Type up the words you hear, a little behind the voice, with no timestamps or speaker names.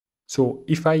So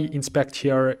if I inspect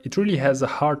here, it really has a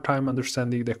hard time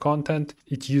understanding the content.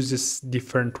 It uses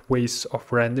different ways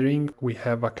of rendering. We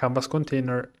have a canvas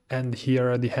container, and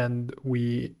here at the end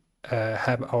we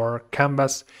have our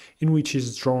canvas in which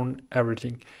is drawn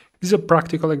everything. This is a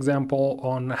practical example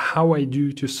on how I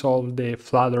do to solve the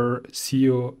Flutter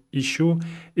SEO issue.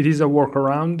 It is a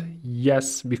workaround,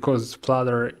 yes, because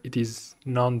Flutter, it is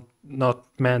not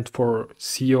meant for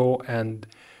SEO and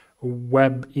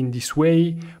web in this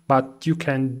way, but you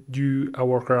can do a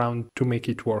workaround to make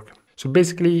it work. So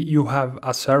basically you have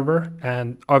a server,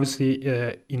 and obviously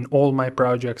in all my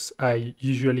projects I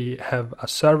usually have a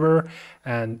server,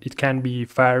 and it can be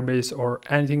Firebase or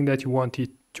anything that you want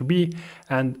it to be.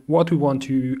 And what we want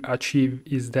to achieve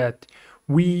is that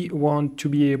we want to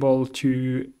be able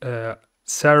to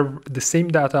serve the same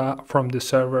data from the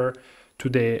server to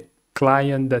the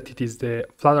client that it is the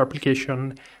Flutter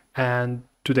application, and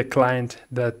to the client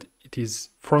that it is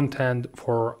front end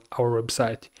for our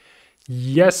website.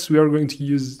 Yes, we are going to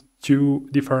use two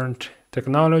different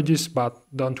technologies, but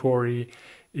don't worry,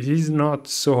 it is not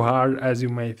so hard as you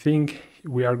may think.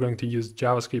 We are going to use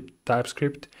JavaScript,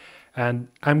 TypeScript, and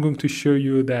I'm going to show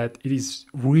you that it is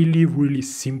really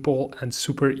simple and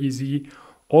super easy.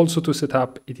 Also to set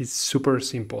up, it is super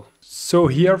simple. So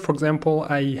here, for example,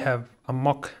 I have a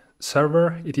mock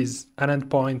server. It is an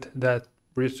endpoint that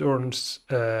returns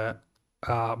a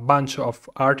bunch of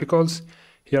articles.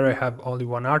 Here I have only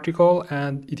one article,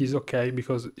 and it is okay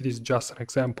because it is just an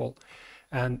example.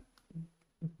 And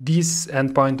this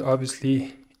endpoint,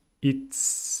 obviously, it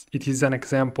is an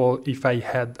example. If I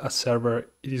had a server,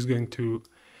 it is going to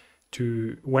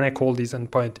when I call this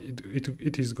endpoint,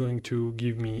 it is going to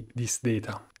give me this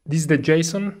data. This is the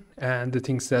JSON, and the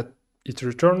things that it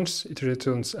returns. It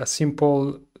returns a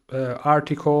simple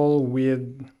article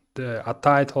with a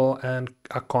title and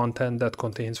a content that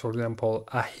contains, for example,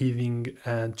 a heading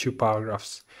and 2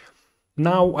 paragraphs.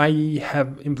 Now I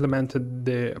have implemented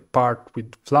the part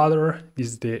with Flutter. This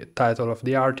is the title of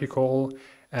the article,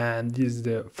 and this is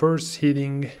the first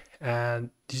heading, and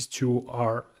these two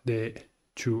are the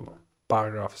 2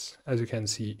 paragraphs, as you can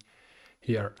see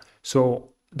here. So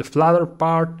the Flutter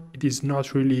part, it is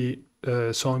not really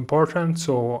so important,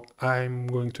 so I'm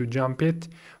going to jump it,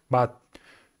 but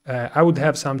I would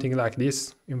have something like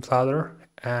this in Flutter,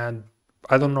 and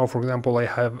I don't know, for example,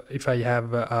 if I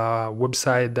have a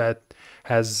website that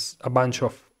has a bunch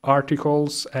of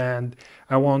articles and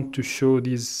I want to show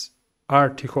this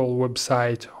article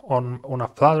website on a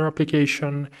Flutter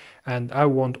application, and I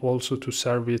want also to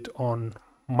serve it on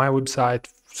my website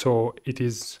so it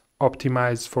is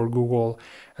optimized for Google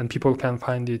and people can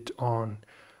find it on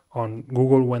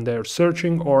Google when they're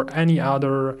searching, or any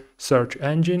other search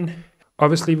engine.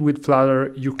 Obviously with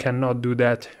Flutter you cannot do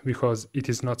that because it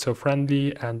is not so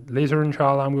friendly, and later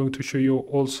inshallah I'm going to show you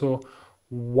also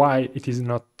why it is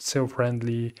not so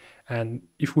friendly, and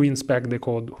if we inspect the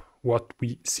code, what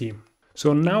we see.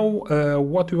 So now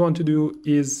what we want to do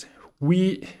is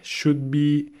we should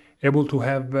be able to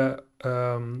have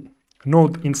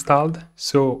Node installed.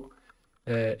 So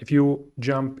if you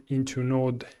jump into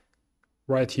Node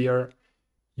right here,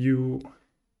 you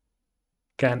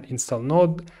can install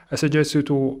Node. I suggest you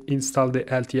to install the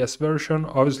LTS version.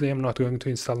 Obviously I'm not going to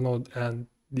install Node and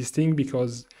this thing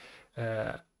because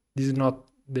this is not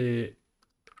the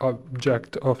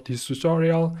object of this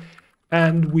tutorial.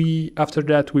 And after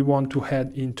that we want to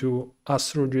head into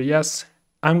Astro.js.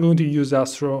 I'm going to use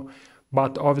Astro,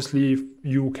 but obviously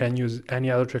you can use any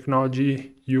other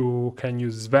technology. You can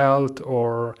use Svelte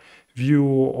or Vue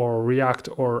or React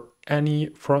or any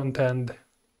front-end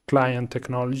client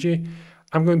technology.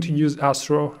 I'm going to use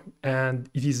Astro, and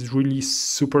it is really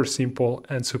super simple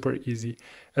and super easy.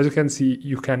 As you can see,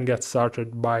 you can get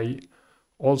started by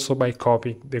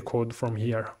copying the code from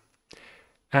here.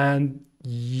 And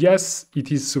yes, it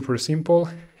is super simple.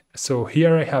 So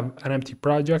here I have an empty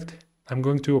project. I'm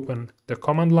going to open the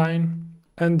command line,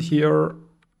 and here,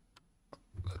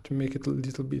 let me make it a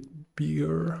little bit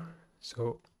bigger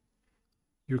so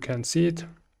you can see it.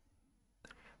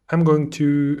 I'm going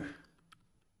to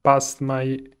paste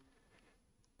my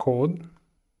code.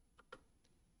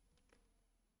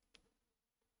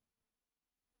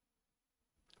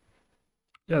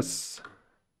 Yes.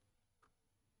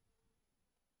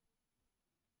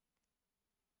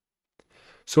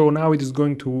 So now it is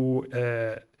going to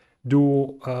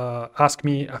ask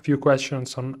me a few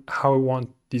questions on how I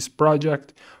want this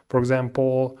project. For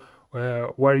example,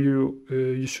 where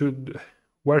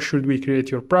should we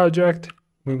create your project?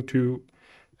 I'm going to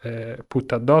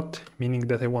put a dot, meaning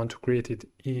that I want to create it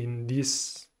in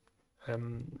this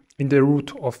in the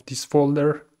root of this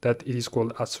folder that it is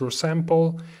called Astro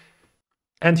sample.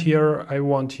 And here I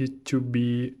want it to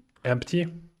be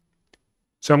empty.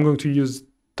 So I'm going to use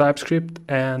TypeScript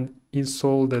and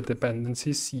install the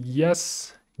dependencies.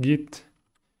 Yes, git,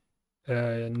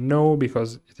 no,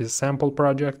 because it is a sample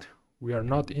project. We are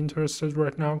not interested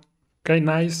right now. Okay,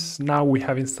 nice. Now we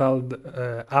have installed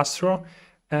Astro.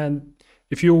 And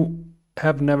if you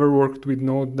have never worked with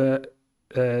Node,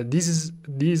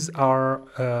 these are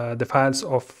the files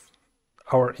of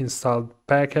our installed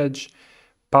package.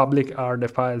 Public are the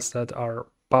files that are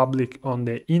public on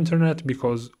the internet,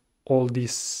 because all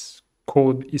this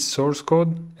code is source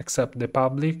code except the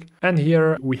public. And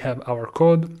here we have our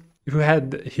code. If we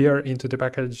head here into the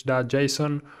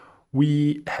package.json,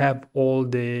 we have all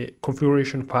the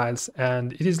configuration files,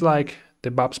 and it is like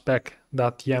the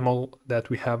𝗪𝗥𝗪𝗘.yaml that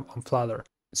we have on Flutter.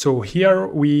 So here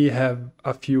we have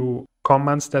a few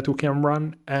commands that we can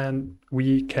run, and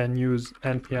we can use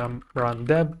npm run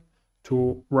dev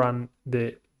to run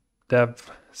the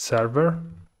dev server.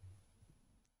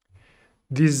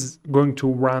 This is going to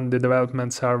run the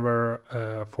development server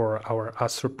for our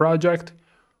Astro project.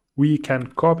 We can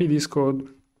copy this code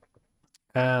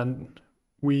and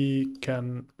we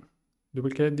can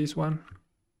duplicate this one.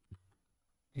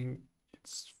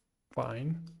 It's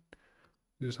fine.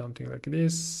 Do something like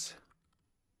this.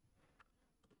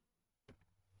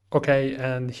 Okay,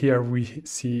 and here we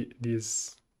see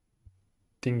this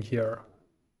thing here,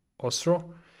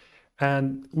 Astro,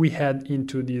 and we head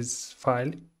into this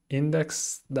file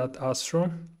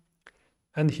index.astro,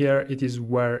 and here it is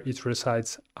where it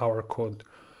resides our code.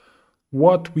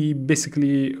 What we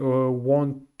basically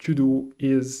want to do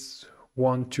is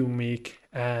want to make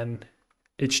an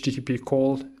HTTP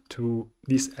call to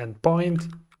this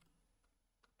endpoint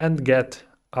and get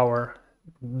our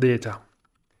data.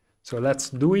 So let's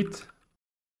do it.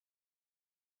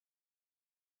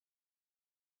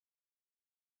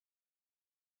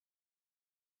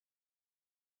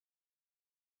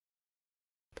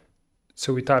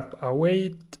 So we type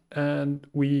await and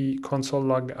we console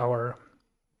log our.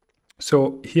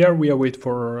 So here we await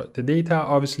for the data.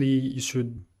 Obviously, you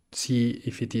should see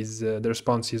if it is the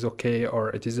response is okay or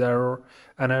it is an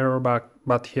error.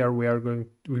 But here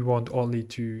we want only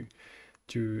to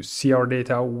see our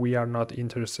data. We are not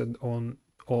interested on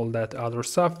all that other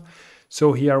stuff.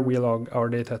 So here we log our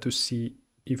data to see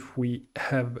if we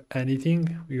have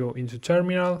anything. We go into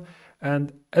terminal,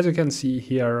 and as you can see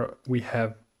here, we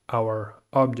have our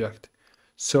object.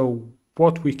 So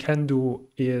what we can do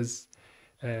is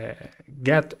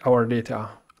get our data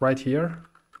right here,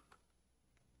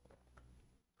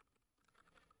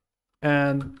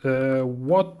 and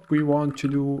what we want to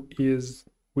do is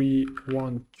we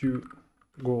want to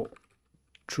go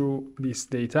through this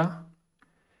data.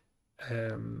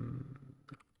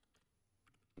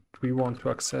 We want to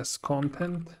access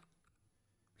content,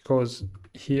 because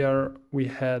here we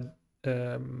had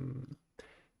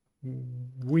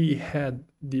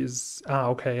this.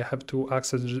 Okay, I have to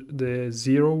access the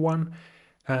 0 one,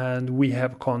 and we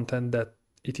have content that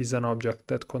it is an object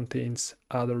that contains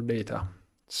other data.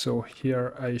 So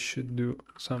here I should do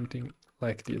something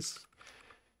like this.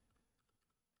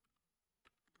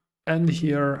 And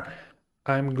here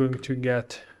I'm going to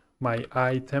get my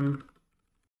item.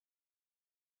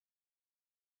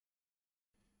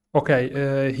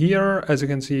 Okay, here, as you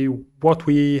can see, what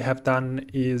we have done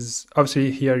is, obviously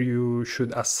here you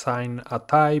should assign a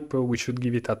type. We should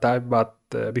give it a type, but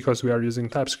because we are using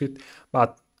TypeScript,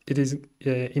 but it is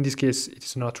in this case it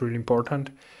is not really important.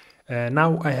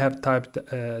 Now I have typed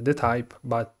the type,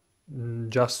 but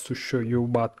just to show you,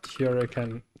 but here I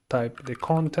can type the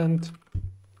content,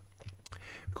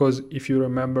 because if you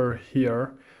remember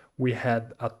here we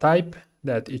had a type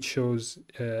that it shows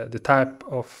the type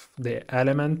of the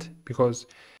element, because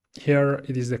here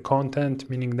it is the content,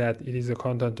 meaning that it is the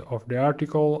content of the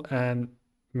article, and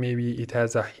maybe it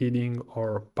has a heading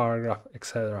or paragraph,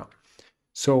 etc.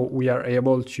 So we are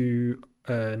able to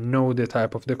know the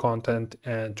type of the content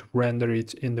and to render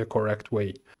it in the correct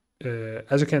way.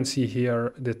 As you can see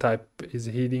here, the type is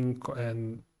heading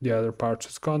and the other part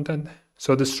is content.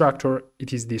 So the structure,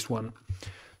 it is this one.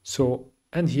 So,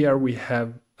 and here we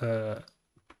have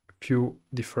few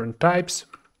different types,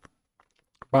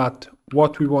 but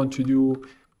what we want to do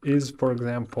is, for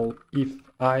example, if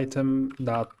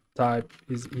item.type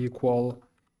is equal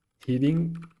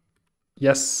heading.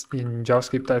 Yes, in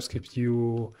JavaScript, TypeScript,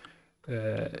 you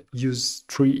use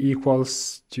 3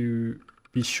 equals to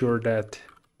be sure that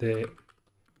the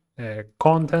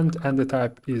content and the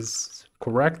type is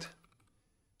correct.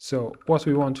 So what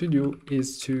we want to do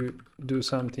is to do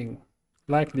something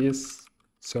like this.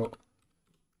 So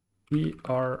we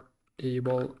are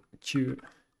able to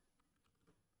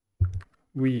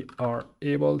we are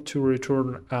able to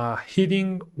return a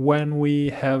heading when we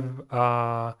have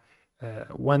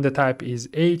when the type is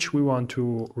H, we want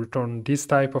to return this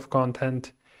type of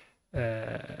content,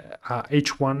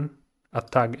 H1, a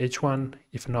tag H1,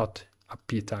 if not a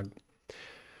P tag.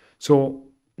 So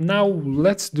now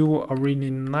let's do a really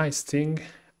nice thing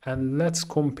and let's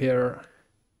compare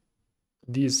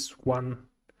this one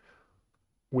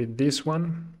with this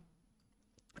one.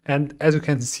 And as you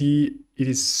can see, it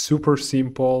is super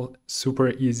simple, super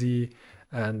easy,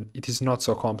 and it is not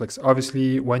so complex.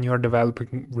 Obviously, when you're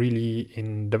developing really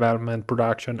in development,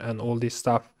 production, and all this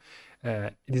stuff,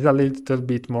 it is a little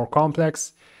bit more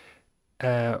complex,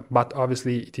 but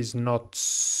obviously it is not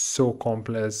so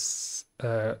complex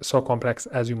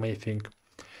as you may think.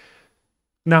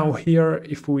 Now here,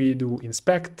 if we do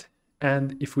inspect,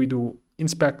 and if we do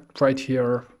inspect right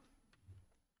here,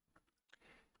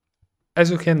 as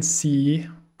you can see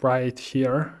right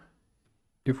here,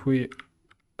 if we,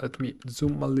 let me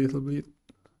zoom a little bit.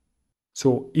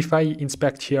 So if I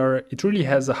inspect here, it really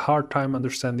has a hard time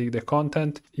understanding the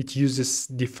content. It uses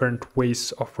different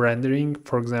ways of rendering.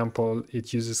 For example,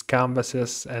 it uses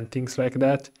canvases and things like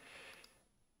that.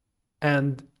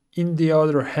 And in the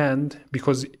other hand,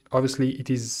 because obviously it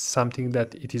is something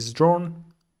that it is drawn,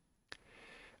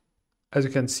 as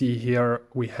you can see here,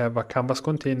 we have a canvas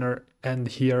container, and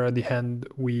here at the end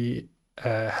we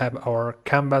have our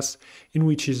canvas in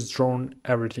which is drawn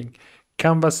everything.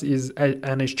 Canvas is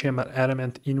an HTML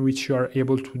element in which you are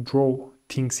able to draw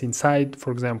things inside.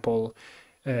 For example,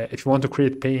 if you want to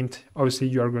create paint, obviously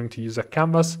you are going to use a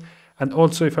canvas. And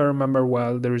also, if I remember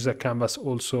well, there is a canvas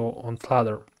also on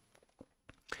Flutter.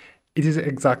 It is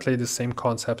exactly the same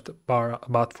concept,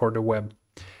 but for the web.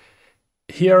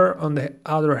 Here, on the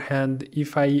other hand,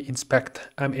 if I inspect,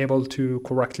 I'm able to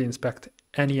correctly inspect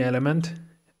any element.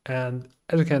 And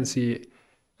as you can see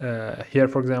here,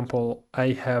 for example, I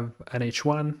have an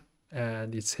H1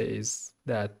 and it says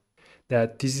that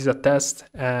this is a test.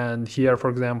 And here, for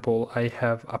example, I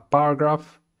have a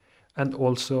paragraph, and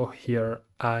also here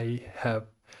I have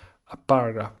a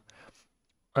paragraph.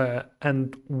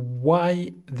 And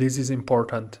why this is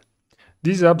important?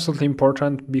 This is absolutely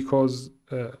important because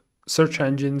search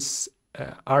engines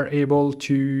are able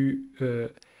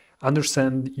to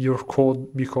understand your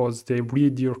code because they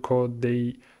read your code,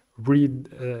 they read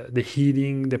the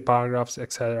heading, the paragraphs,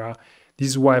 etc. This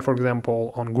is why, for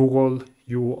example, on Google,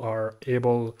 you are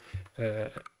able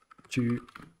to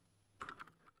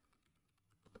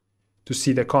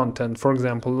see the content. For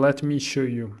example, let me show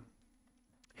you.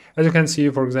 As you can see,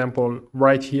 for example,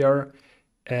 right here,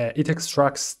 it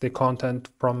extracts the content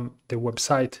from the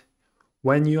website.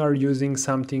 When you are using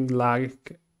something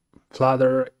like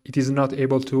Flutter, it is not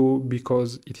able to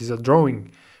because it is a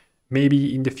drawing.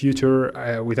 Maybe in the future,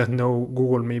 we don't know,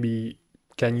 Google maybe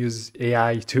can use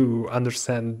AI to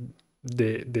understand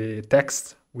the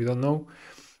text. We don't know.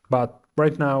 But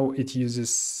right now it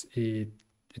uses it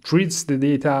reads the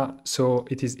data, so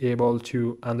it is able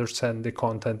to understand the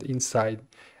content inside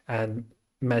and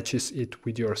matches it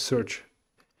with your search.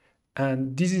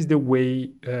 And this is the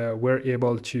way we're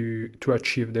able to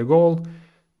achieve the goal.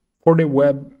 For the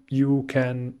web, you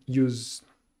can use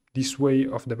this way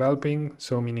of developing,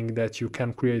 so meaning that you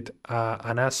can create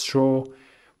an Astro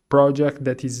project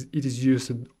that it is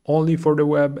used only for the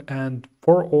web, and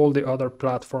for all the other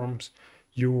platforms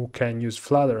you can use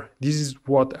Flutter. This is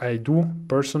what I do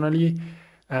personally,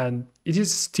 and it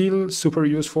is still super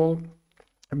useful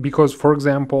because, for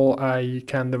example, I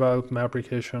can develop my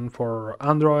application for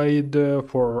Android,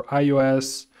 for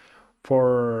iOS,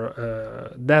 for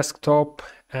desktop,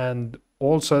 and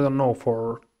also, I don't know,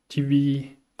 for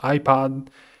TV, iPad.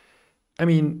 I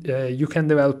mean, you can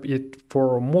develop it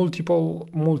for multiple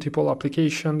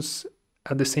applications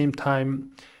at the same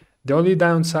time. The only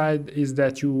downside is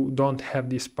that you don't have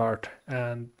this part.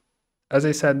 And as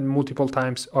I said multiple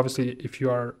times, obviously, if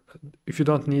you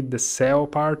don't need the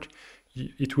SEO part,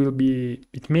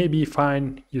 it may be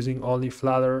fine using only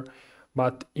Flutter.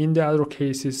 But in the other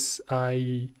cases,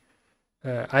 I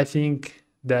think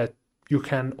that you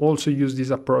can also use this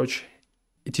approach.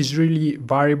 It is really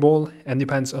variable and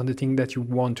depends on the thing that you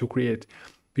want to create,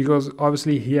 because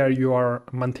obviously here you are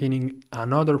maintaining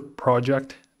another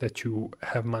project that you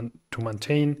have to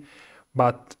maintain,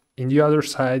 but in the other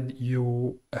side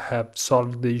you have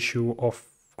solved the issue of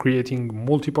creating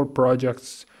multiple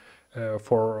projects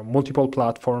for multiple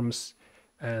platforms,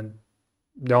 and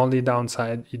the only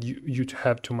downside is you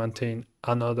have to maintain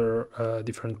another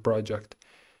different project.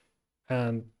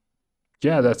 And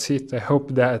yeah, that's it. I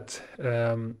hope that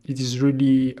it is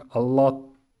really a lot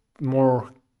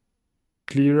more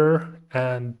clearer,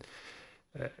 and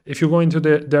If you go into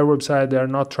their website, they are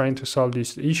not trying to solve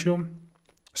this issue.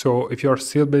 So if you're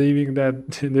still believing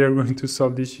that they're going to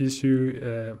solve this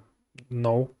issue,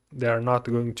 no, they are not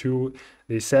going to.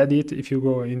 They said it. If you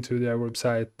go into their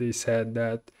website, they said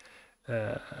that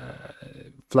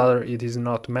Flutter, it is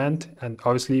not meant, and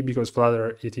obviously because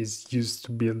Flutter, it is used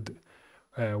to build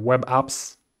web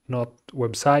apps, not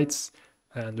websites,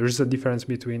 and there is a difference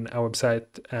between a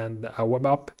website and a web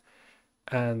app.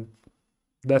 And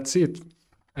that's it.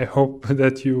 I hope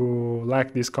that you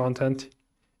like this content.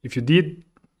 If you did,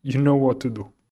 you know what to do.